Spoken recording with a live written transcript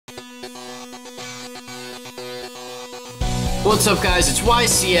What's up guys, it's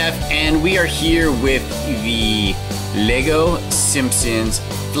YCF and we are here with the LEGO Simpsons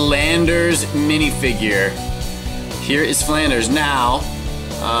Flanders minifigure. Here is Flanders. Now,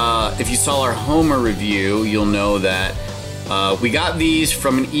 if you saw our Homer review, you'll know that we got these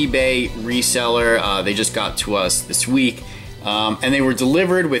from an eBay reseller. They just got to us this week. And they were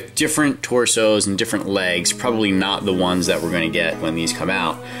delivered with different torsos and different legs, probably not the ones that we're going to get when these come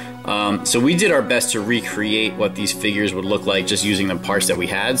out. So we did our best to recreate what these figures would look like just using the parts that we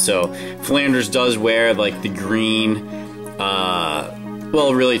had. So Flanders does wear like the green,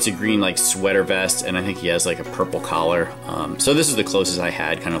 well really it's a green like sweater vest, and I think he has like a purple collar. So this is the closest I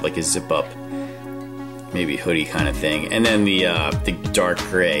had, kind of like a zip up, maybe hoodie kind of thing. And then the dark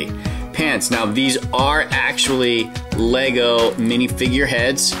gray pants. Now these are actually LEGO minifigure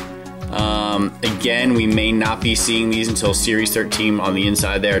heads. Again, we may not be seeing these until Series 13. On the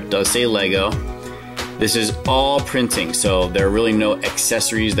inside there, it does say LEGO. This is all printing, so there are really no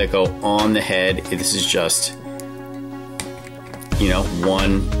accessories that go on the head. This is just, you know,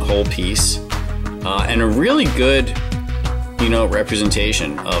 one whole piece. And a really good, you know,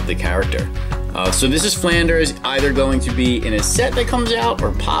 representation of the character. So this is Flanders, either going to be in a set that comes out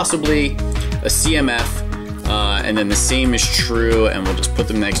or possibly a CMF. And then the same is true, and we'll just put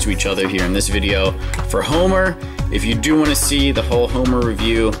them next to each other here in this video. For Homer, if you do want to see the whole Homer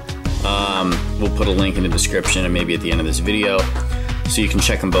review, we'll put a link in the description and maybe at the end of this video, so you can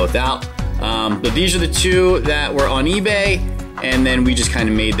check them both out. But these are the two that were on eBay, and then we just kind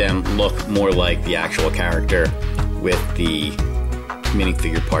of made them look more like the actual character with the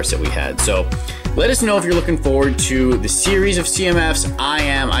minifigure parts that we had. So let us know if you're looking forward to the series of CMFs. I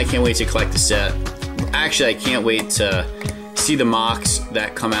am. I can't wait to collect the set. Actually, I can't wait to see the mocks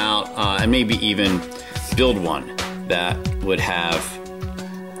that come out, and maybe even build one that would have,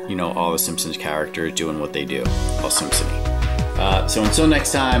 you know, all the Simpsons characters doing what they do, all Simpson-y. So until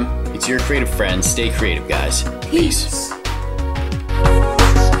next time, it's your creative friends. Stay creative, guys. Peace.